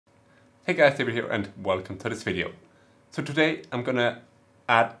Hey guys, David here and welcome to this video. So today I'm gonna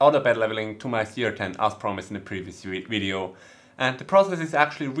add auto bed leveling to my CR-10 as promised in the previous video, and the process is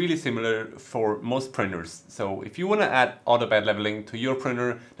actually really similar for most printers. So if you wanna add auto bed leveling to your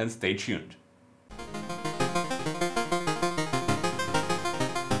printer, then stay tuned.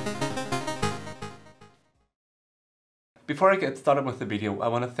 Before I get started with the video, I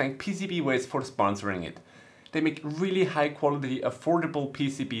want to thank PCB Ways for sponsoring it. They make really high quality, affordable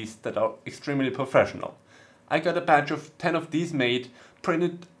PCBs that are extremely professional. I got a batch of 10 of these made,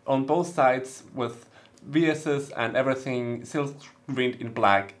 printed on both sides with VSs and everything silk screened in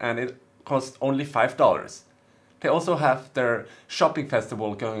black, and it cost only $5. They also have their shopping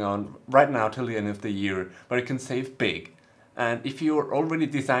festival going on right now till the end of the year, where you can save big. And if you're already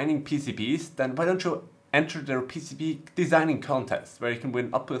designing PCBs, then why don't you enter their PCB designing contest, where you can win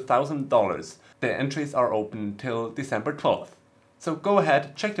up to $1,000. The entries are open till December 12th. So go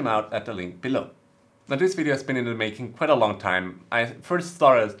ahead, check them out at the link below. Now this video has been in the making quite a long time. I first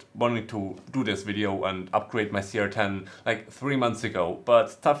started wanting to do this video and upgrade my CR-10 like 3 months ago,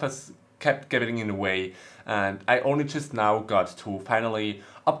 but stuff has kept getting in the way, and I only just now got to finally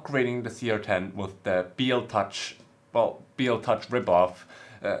upgrading the CR-10 with the bltouch ripoff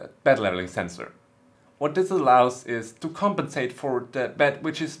bed leveling sensor. What this allows is to compensate for the bed,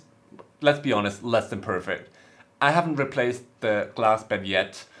 which is, let's be honest, less than perfect. I haven't replaced the glass bed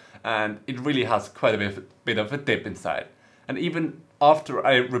yet, and it really has quite a bit of a dip inside. And even after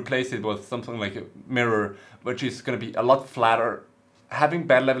I replace it with something like a mirror, which is going to be a lot flatter, having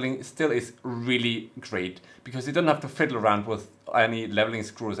bed leveling still is really great, because you don't have to fiddle around with any leveling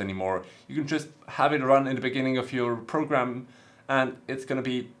screws anymore. You can just have it run in the beginning of your program, and it's going to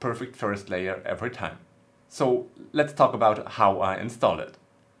be perfect first layer every time. So let's talk about how I installed it.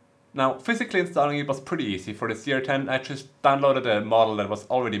 Now, physically installing it was pretty easy. For the CR-10, I just downloaded a model that was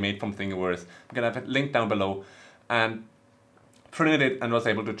already made from Firmware. I'm gonna have a link down below, and printed it and was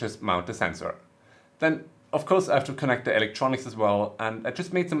able to just mount the sensor. Then, of course, I have to connect the electronics as well, and I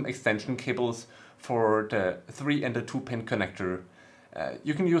just made some extension cables for the 3 and the 2-pin connector.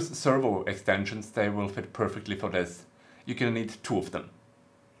 You can use servo extensions, they will fit perfectly for this. You're gonna need 2 of them.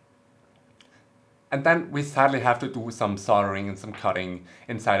 And then we sadly have to do some soldering and some cutting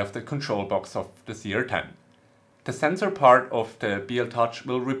inside of the control box of the CR-10. The sensor part of the bltouch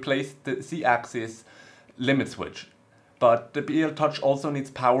will replace the Z-axis limit switch, but the bltouch also needs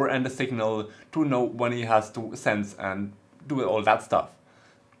power and a signal to know when he has to sense and do all that stuff.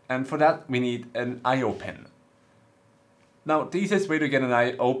 And for that we need an I/O pin. Now the easiest way to get an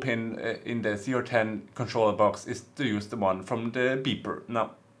I/O pin in the CR-10 controller box is to use the one from the beeper.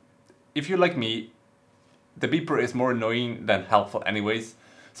 Now, if you're like me, the beeper is more annoying than helpful anyways,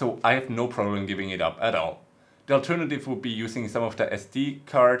 so I have no problem giving it up at all. The alternative would be using some of the SD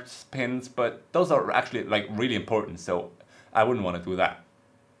card pins, but those are actually like really important, so I wouldn't want to do that.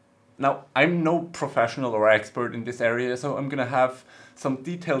 Now, I'm no professional or expert in this area, so I'm gonna have some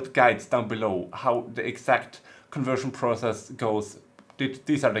detailed guides down below how the exact conversion process goes.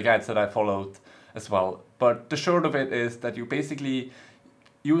 These are the guides that I followed as well, but the short of it is that you basically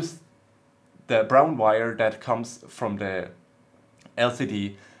use the brown wire that comes from the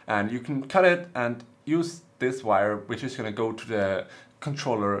LCD, and you can cut it and use this wire, which is going to go to the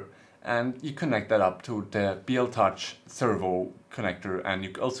controller, and you connect that up to the bltouch servo connector, and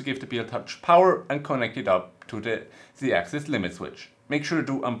you also give the bltouch power and connect it up to the Z-axis limit switch. Make sure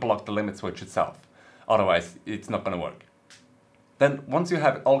to unblock the limit switch itself, otherwise it's not going to work. Then once you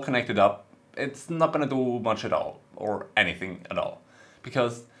have it all connected up, it's not going to do much at all, or anything at all,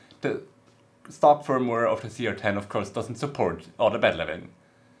 because the stock firmware of the CR-10 of course doesn't support auto bed leveling.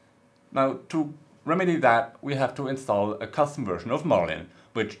 Now, to remedy that, we have to install a custom version of Marlin,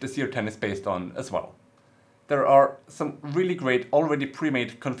 which the CR-10 is based on as well. There are some really great already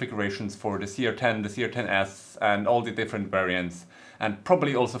pre-made configurations for the CR-10, the CR-10S, and all the different variants, and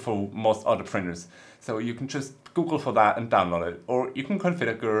probably also for most other printers. So you can just Google for that and download it, or you can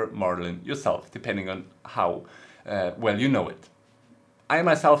configure Marlin yourself, depending on how well you know it. I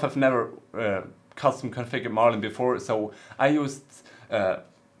myself have never custom configured Marlin before, so I used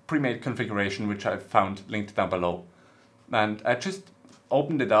pre-made configuration, which I found linked down below. And I just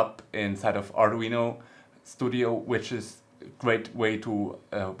opened it up inside of Arduino Studio, which is a great way to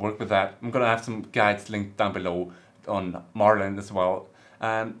work with that. I'm gonna have some guides linked down below on Marlin as well.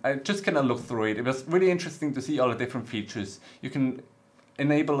 And I just kind of looked through it. It was really interesting to see all the different features. You can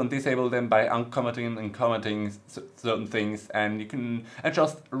enable and disable them by uncommenting and commenting certain things, and you can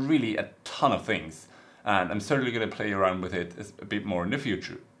adjust really a ton of things. And I'm certainly going to play around with it a bit more in the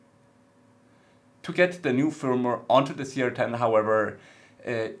future. To get the new firmware onto the CR-10, however,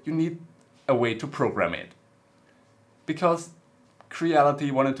 you need a way to program it. Because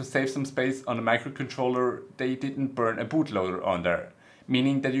Creality wanted to save some space on a microcontroller, they didn't burn a bootloader on there,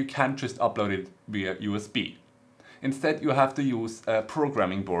 meaning that you can't just upload it via USB. Instead, you have to use a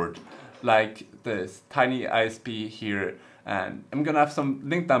programming board, like this tiny ISP here, and I'm gonna have some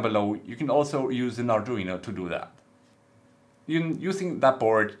link down below. You can also use an Arduino to do that. Using that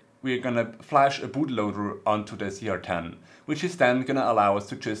board, we're gonna flash a bootloader onto the CR-10, which is then gonna allow us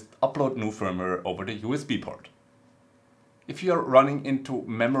to just upload new firmware over the USB port. If you're running into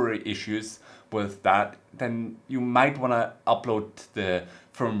memory issues with that, then you might wanna upload the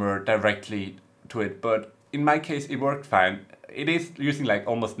firmware directly to it, but in my case it worked fine. It is using like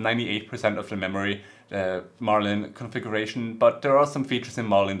almost 98% of the memory, the Marlin configuration, but there are some features in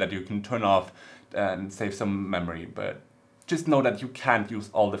Marlin that you can turn off and save some memory, but just know that you can't use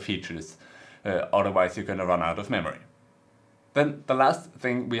all the features, otherwise you're gonna run out of memory. Then the last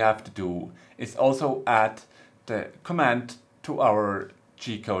thing we have to do is also add the command to our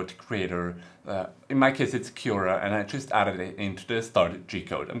G-code creator. In my case it's Cura, and I just added it into the start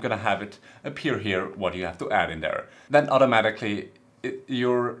G-code. I'm gonna have it appear here what you have to add in there. Then automatically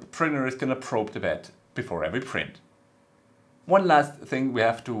your printer is gonna probe the bed before every print. One last thing we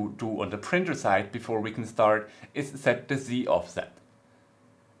have to do on the printer side before we can start is set the Z offset.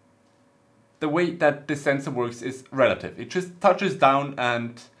 The way that the sensor works is relative. It just touches down,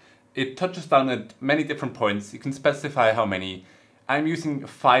 and it touches down at many different points. You can specify how many. I'm using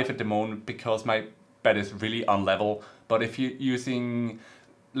 5 at the moment because my bed is really unlevel, but if you're using,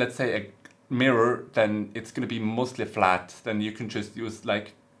 let's say, a mirror, then it's going to be mostly flat. Then you can just use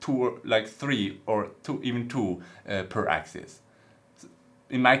like 3 or even 2 per axis.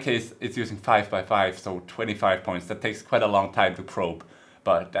 In my case, it's using 5 by 5, so 25 points. That takes quite a long time to probe,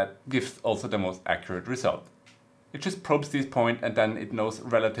 but that gives also the most accurate result. It just probes these points, and then it knows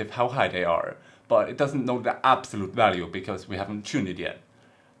relative how high they are, but it doesn't know the absolute value because we haven't tuned it yet.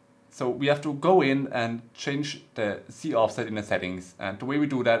 So we have to go in and change the Z offset in the settings, and the way we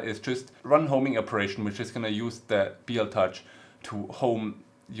do that is just run homing operation, which is going to use the bltouch to home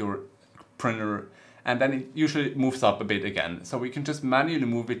your printer, and then it usually moves up a bit again. So we can just manually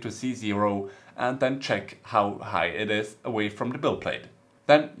move it to C0 and then check how high it is away from the build plate.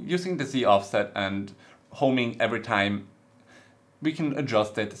 Then using the Z offset and homing every time, we can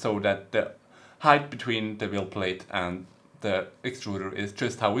adjust it so that the height between the build plate and the extruder is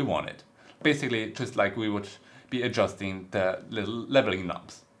just how we want it. Basically just like we would be adjusting the little leveling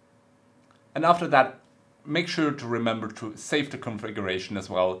knobs. And after that, make sure to remember to save the configuration as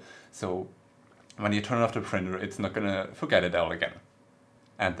well, so when you turn off the printer, it's not gonna forget it all again.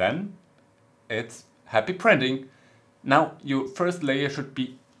 And then it's happy printing. Now your first layer should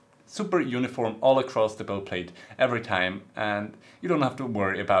be super uniform all across the build plate every time, and you don't have to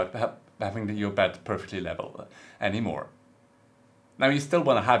worry about having your bed perfectly level anymore. Now you still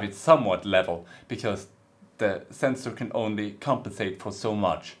want to have it somewhat level because the sensor can only compensate for so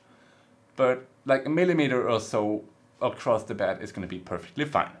much, but like a millimeter or so across the bed is going to be perfectly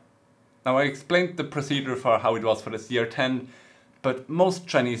fine. Now I explained the procedure for how it was for the CR-10, but most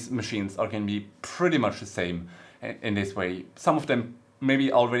Chinese machines are going to be pretty much the same in this way. Some of them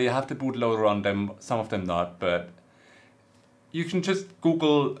maybe already have the bootloader on them, some of them not, but you can just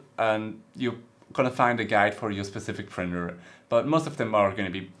Google and you're gonna find a guide for your specific printer, but most of them are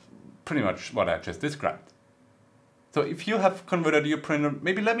gonna be pretty much what I just described. So if you have converted your printer,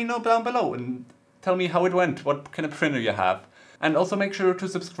 maybe let me know down below and tell me how it went, what kind of printer you have. And also make sure to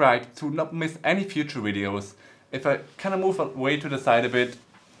subscribe to not miss any future videos. If I kind of move away to the side a bit,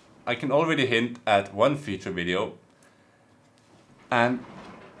 I can already hint at one future video. And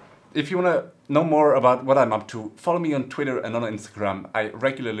if you want to know more about what I'm up to, follow me on Twitter and on Instagram. I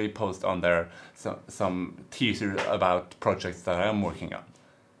regularly post on there some teasers about projects that I'm working on.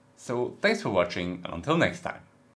 So thanks for watching, and until next time.